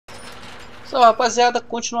Então, rapaziada,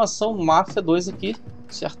 continuação Mafia 2 aqui,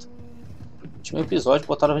 certo? Último episódio,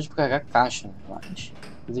 botaram a gente pra carregar caixa, né? Mas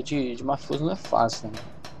vida de mafioso não é fácil, né?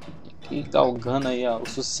 Tem que ir galgando aí o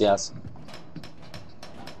sucesso.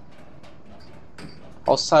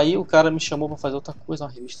 Ao sair, o cara me chamou pra fazer outra coisa,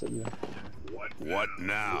 uma revista ali. What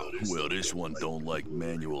now? Well, this one don't like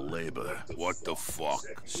manual labor. What the fuck?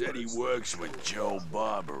 Said he works with Joe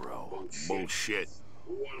Barbaro. Bullshit.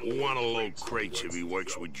 We'll want to load crates if he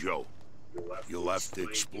works with Joe. You'll have to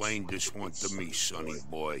explain this one to me, sonny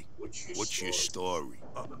boy. What's your story?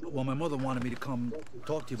 Well, my mother wanted me to come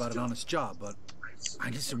talk to you about an honest job, but I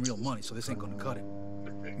need some real money, so this ain't gonna cut it.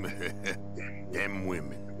 Them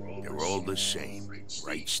women, they're all the same.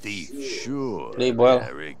 Right, Steve? Sure, Playboy.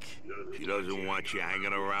 Eric. She doesn't want you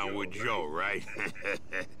hanging around with Joe, right?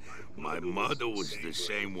 My mother was the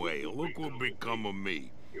same way. Look what become of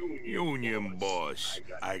me. Union boss.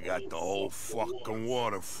 I got the whole fucking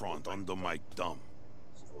waterfront under my thumb.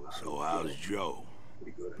 So how's Joe?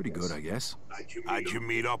 Pretty good, I guess. How'd you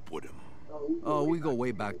meet up with him? Oh, we go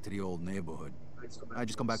way back to the old neighborhood. I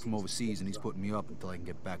just come back from overseas and he's putting me up until I can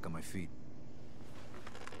get back on my feet.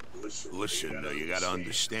 Listen, you gotta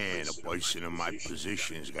understand, a person in my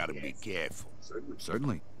position's gotta be careful.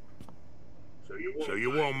 Certainly. So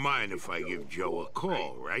you won't mind if I give Joe a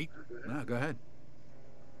call, right? Nah, go ahead.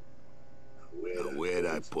 Now, where'd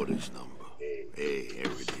I put his number? Hey,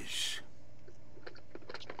 here it is.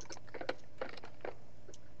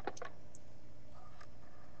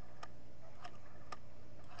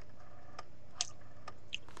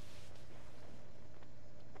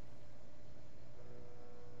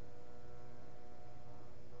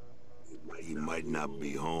 He might not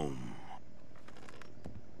be home.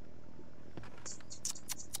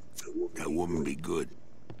 That wouldn't be good.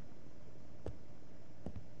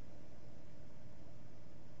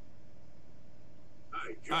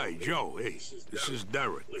 Hi, Joe. Hey, this is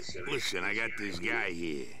Derek. Listen, I got this guy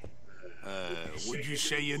here. What'd you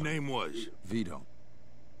say your name was? Vito.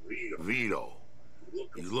 Vito.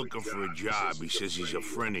 He's looking for a job. He says he's a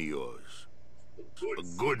friend of yours. A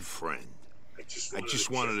good friend. I just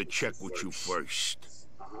wanted to check with you first.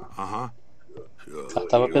 Sure. Eu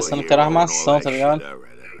tava pensando que era armação, tá ligado?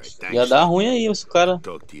 Ia dar ruim aí se o cara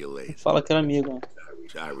fala que era amigo, né?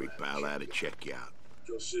 Sorry, pal, I had to check you out.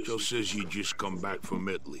 Joe says you just come back from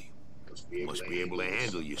Italy. You must be able to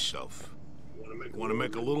handle yourself. You want to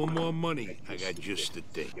make a little more money? I got just the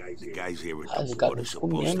thing. The guys here at the port are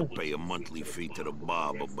supposed to pay a monthly fee to the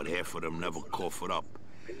barber, but half of them never cough it up.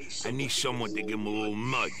 I need someone to give them a little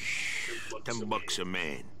nudge. $10 a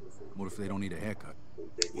man. What if they don't need a haircut?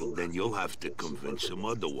 Well, then you'll have to convince them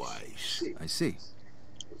otherwise. I see.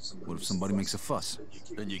 What if somebody makes a fuss?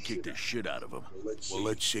 Then you kick the shit out of them. Well,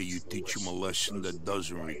 let's say you teach them a lesson that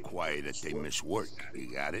doesn't require that they miss work.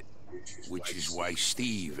 You got it? Which is why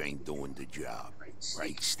Steve ain't doing the job.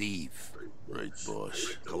 Right, Steve? Right,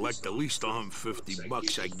 boss. Collect at least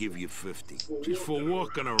 $150, I give you 50. Just for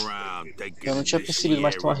walking around, taking Eu não tinha percebido,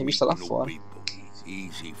 mas tem uma revista lá fora.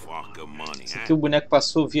 Easy fucking money. Esse aqui o boneco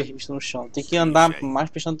passou, eu vi a revista no chão. Tem que andar mais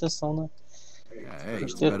prestando atenção, né?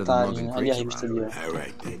 Os detalhes, né? Ali a revista ali, ó.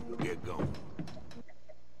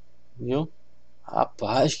 Viu?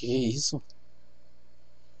 Rapaz, que isso?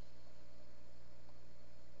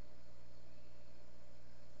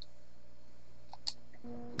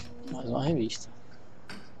 Mais uma revista.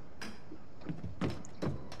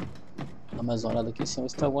 Dá mais uma olhada aqui em cima,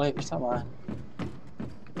 se tem alguma revista a mais.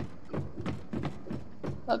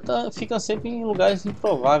 Fica sempre em lugares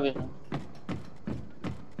improváveis, né?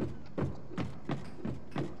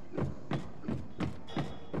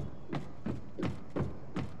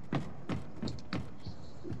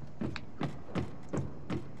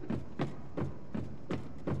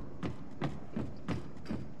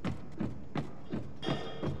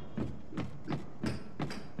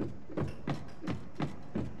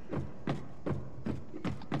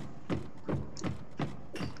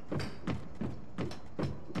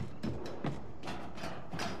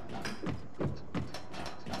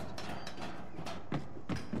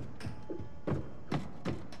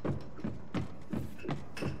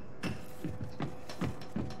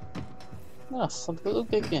 Nossa, o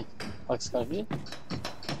que aqui? Olha que esse cara viu?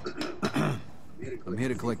 I'm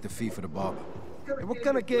here to collect the fee for the barber. Hey, what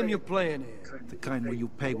kind of game you playing here? The kind where you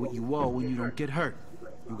pay what you owe and you don't get hurt.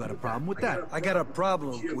 You got a problem with that? I got a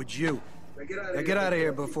problem with you. Now get out of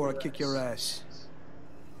here before I kick your ass.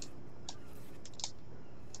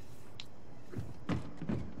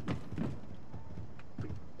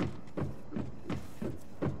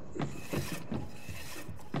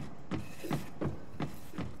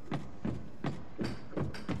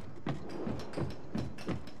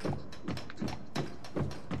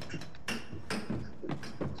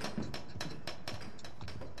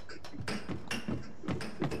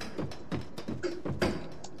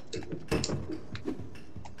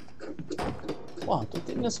 Porra, tô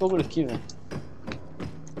terminando esse bagulho aqui, velho.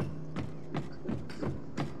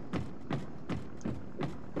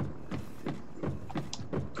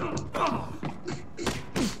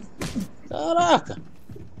 Caraca!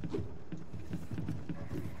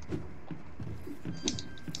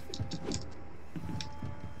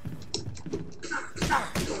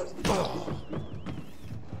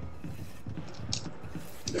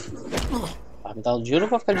 Vai me dar o dinheiro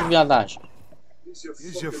ou vai ficar de viadagem?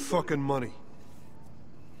 Here's your fucking money.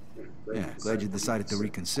 Yeah, glad you decided to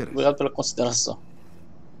reconsider. Obrigado pela consideração.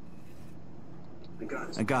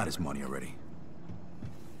 I got his money already.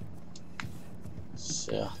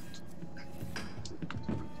 Certo.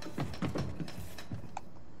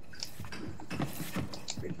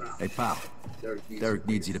 Hey, pal. Derek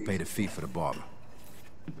needs you to pay the fee for the barber.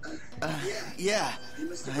 Yeah.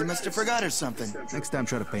 I must have forgot or something. Next time,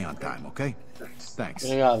 try to pay on time, okay? Thanks.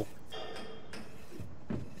 Obrigado.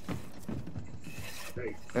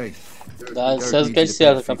 Hey, Dá Derek César needs que é you de to pay the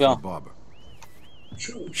César, fee for the campeão. barber.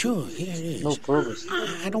 Sure, here it is. No problems.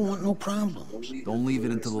 I don't want no problems. Don't leave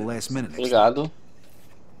it until the last minute. Obrigado.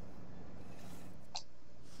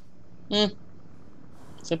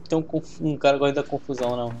 Sempre tem um cara que gosta da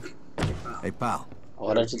confusão, não. Hey, pal.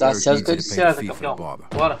 Hora de dar César que é de César, campeão.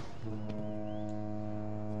 Bora.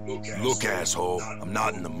 Look, asshole, I'm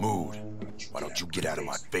not in the mood. Why don't you get out of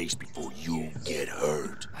my face before you get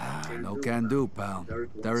hurt? No can do, pal.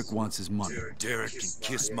 Derek wants his money. Derek can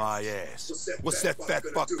kiss my ass. What's that fat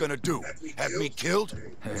fuck gonna do? Have me killed?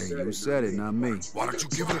 Hey, you said it, not me. Why don't you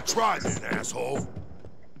give it a try then, asshole?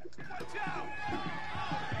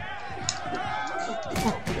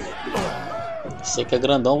 Você que é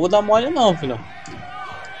grandão, vou dar mole não, filhão.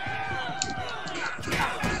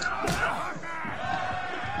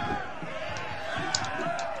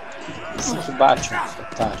 Esse que bate,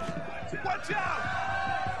 otário.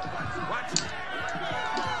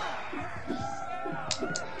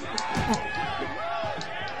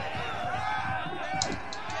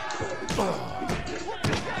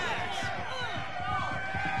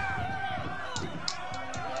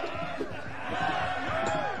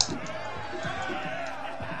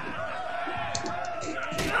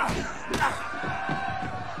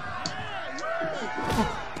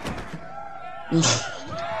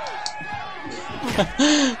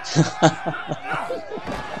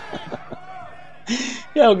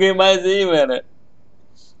 E alguém mais aí, mano?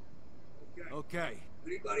 Okay.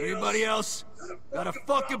 Anybody else got a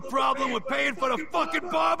fucking problem with paying for the fucking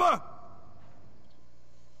barber?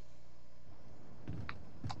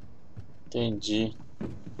 Entendi.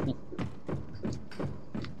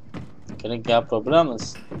 Querem criar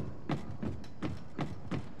problemas?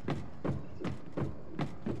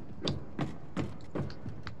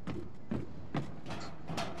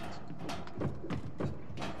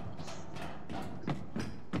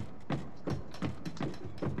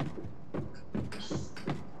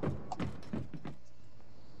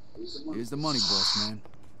 Here's the money, boss man.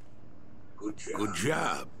 Good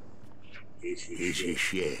job. Here's your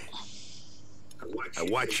share. I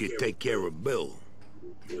watched you take care of Bill.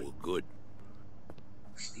 You were good.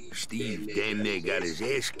 Steve damn near got his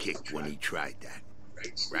ass kicked when he tried that.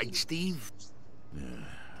 Right, Steve?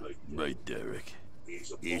 Right, Derek.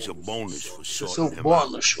 Here's a bonus for Seu sorting him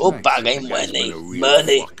bônus. out. Opa, ganhei That's been a money. real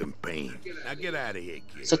Money. fucking pain. Now get out of here,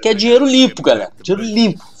 kid. Isso aqui é dinheiro limpo, galera. Dinheiro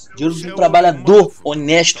limpo. Dinheiro do trabalhador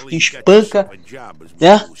honesto que espanca,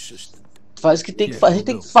 né? Faz o que tem que fazer,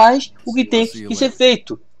 tem que faz o que tem que ser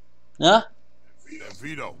feito, né?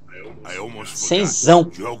 Cenzão.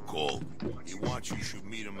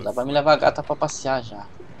 Dá pra me levar a gata pra passear já.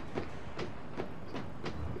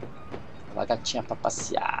 Levar a gatinha pra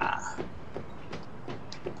passear.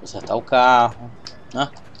 Consertar o carro,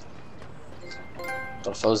 né?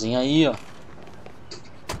 Troféuzinho aí, ó.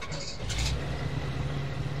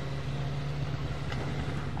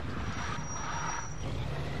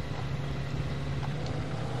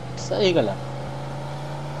 Isso aí, galera.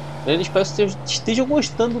 Eu espero que vocês estejam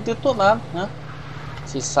gostando do detonado, né?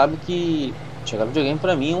 Vocês sabem que jogar videogame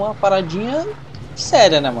pra mim é uma paradinha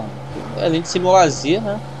séria, né, mano? Além de ser meu lazer,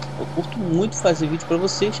 né? Eu curto muito fazer vídeo pra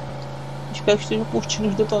vocês. Espero que estejam curtindo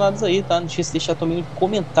os detonados aí, tá? Não esqueça de deixar também um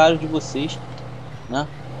comentário de vocês, né?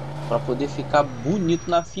 Pra poder ficar bonito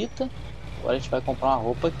na fita. Agora a gente vai comprar uma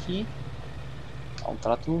roupa aqui. Dá um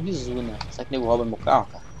trato no visu, né? Será que nego rouba meu carro,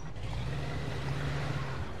 cara?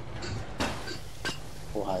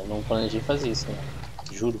 Porra, eu não planejei fazer isso, né?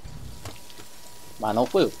 Juro. Mas não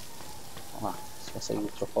foi eu. Vamos lá, se consegue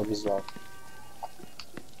trocar o visual.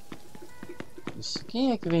 Isso.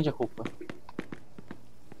 Quem é que vende a roupa?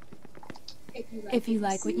 If you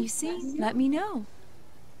like what you see, let me know.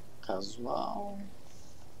 Casual.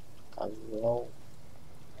 Casual.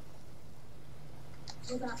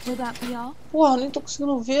 Will that be all? Porra, nem tô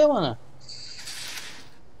conseguindo ver, mano.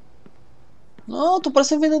 Não, tô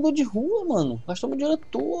parecendo vendedor de rua, mano. Gastamos dinheiro à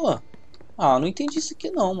toa. Ah, não entendi isso aqui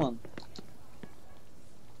não, mano.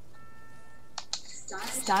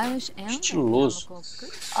 Stylish and Estiloso. economical.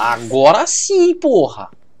 Agora sim, porra.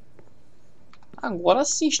 Agora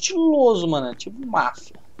sim, estiloso, mano. É tipo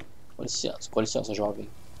máfia. Com licença, jovem.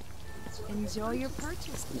 Enjoy your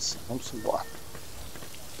purchase. Com licença, vamos embora.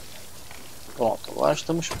 Pronto, agora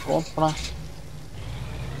estamos prontos pra...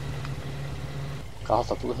 O carro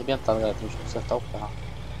tá tudo arrebentado, galera. Temos que consertar o carro.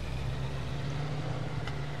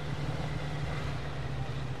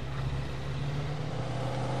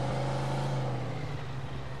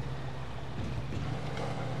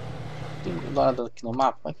 Tem que dar uma olhada aqui no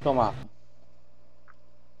mapa. Como é que é o mapa?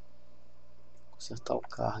 Consertar o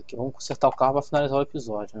carro aqui. Vamos consertar o carro para finalizar o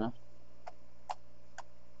episódio, né?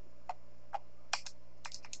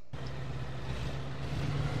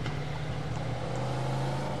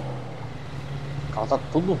 O carro tá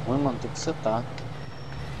tudo ruim, mano. Tem que consertar.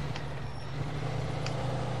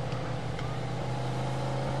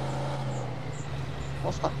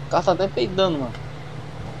 Nossa, o carro tá até peidando, mano.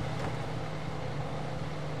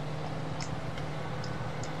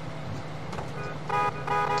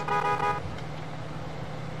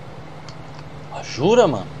 Ah, jura,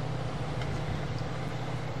 mano?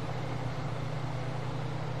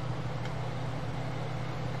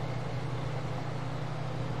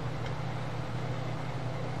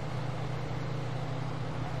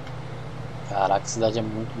 Caraca, a cidade é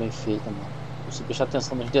muito bem feita, mano. Você prestar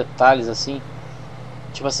atenção nos detalhes assim,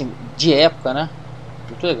 tipo assim, de época, né?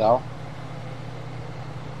 Muito legal.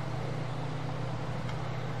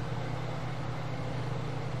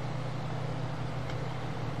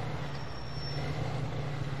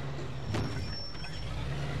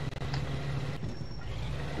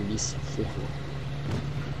 Polícia, ferrou.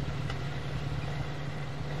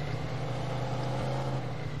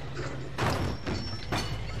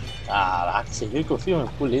 Caraca, você viu o que eu fiz? Eu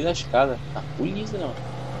pulei da escada. A polícia, não.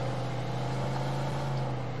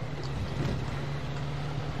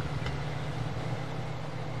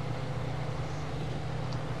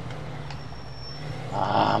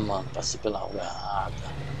 Ah, mano, passei pela rua errada.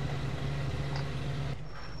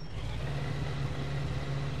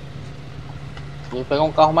 Vou pegar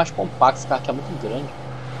um carro mais compacto, esse carro aqui é muito grande.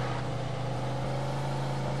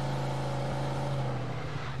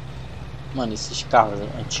 Mano, esses carros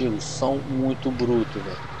antigos são muito brutos,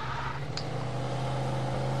 velho.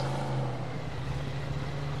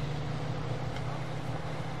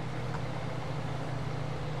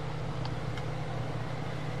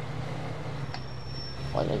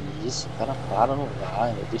 Olha isso, o cara para no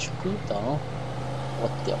lugar, deixa o pintão.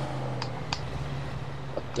 Hotel.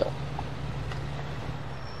 Hotel.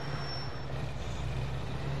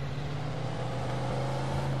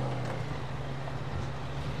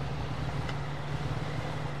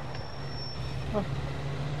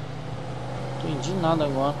 Não entendi nada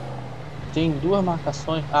agora. Tem duas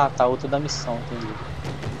marcações. Ah, tá, outra da missão, entendi.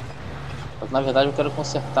 Mas, na verdade eu quero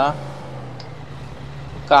consertar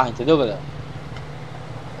o carro, entendeu, galera?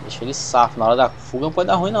 Deixa ele safo. Na hora da fuga não pode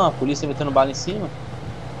dar ruim não. A polícia metendo bala em cima.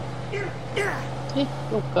 Ih,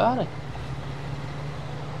 o cara.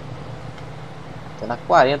 Tá na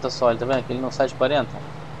 40 só, ele tá vendo que ele não sai de 40?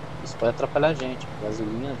 Isso pode atrapalhar a gente.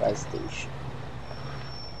 Gasolina, gás station.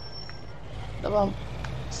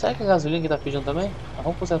 Será que a gasolina que tá pedindo também? Ah,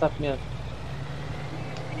 vamos consertar primeiro.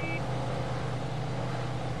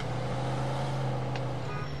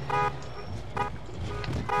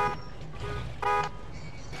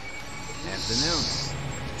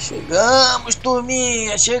 Chegamos,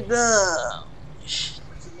 turminha, chegamos.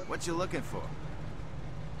 What you looking for?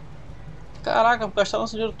 Caraca, vamos gastar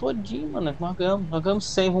nosso dinheiro todinho, mano. Nós ganhamos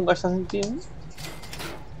 100, vamos gastar 101.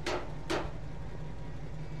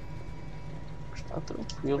 Tá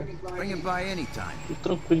tranquilo. Bring it by anytime. Tudo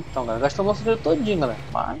tranquilo então, galera. Gastamos nosso dinheiro todinho, galera.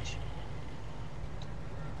 Mas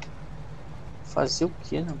fazer o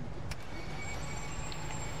que, né, mano?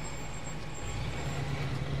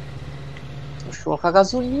 Deixa eu colocar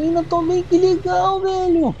gasolina também, que legal,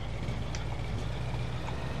 velho.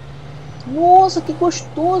 Nossa, que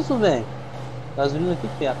gostoso, velho. Gasolina aqui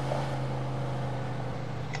perto, tá?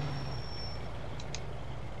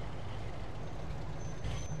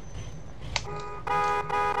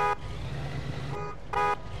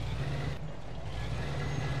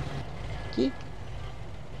 Aqui.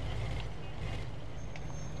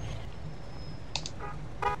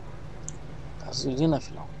 Gasolina,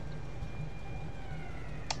 filhão.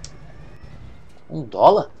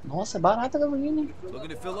 $1? Nossa, é barata a gasolina, hein? Looking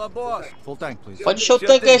to fill up, boss. Full tank, please. Pode encher o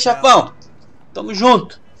tanque aí, chefão. Tamo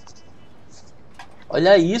junto.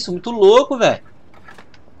 Olha isso, muito louco, velho.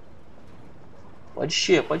 Pode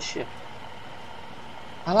encher, pode encher.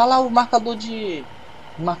 Olha lá o marcador de...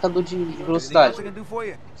 velocidade.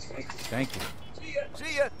 Thank you.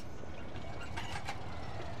 See ya.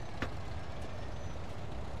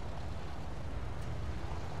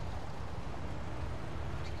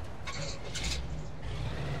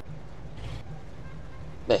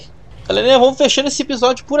 Bem, galerinha, vamos fechando esse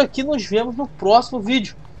episódio por aqui. Nos vemos no próximo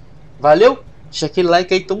vídeo. Valeu? Deixa aquele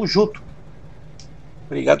like aí, tamo junto.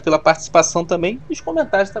 Obrigado pela participação também e os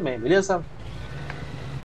comentários também, beleza?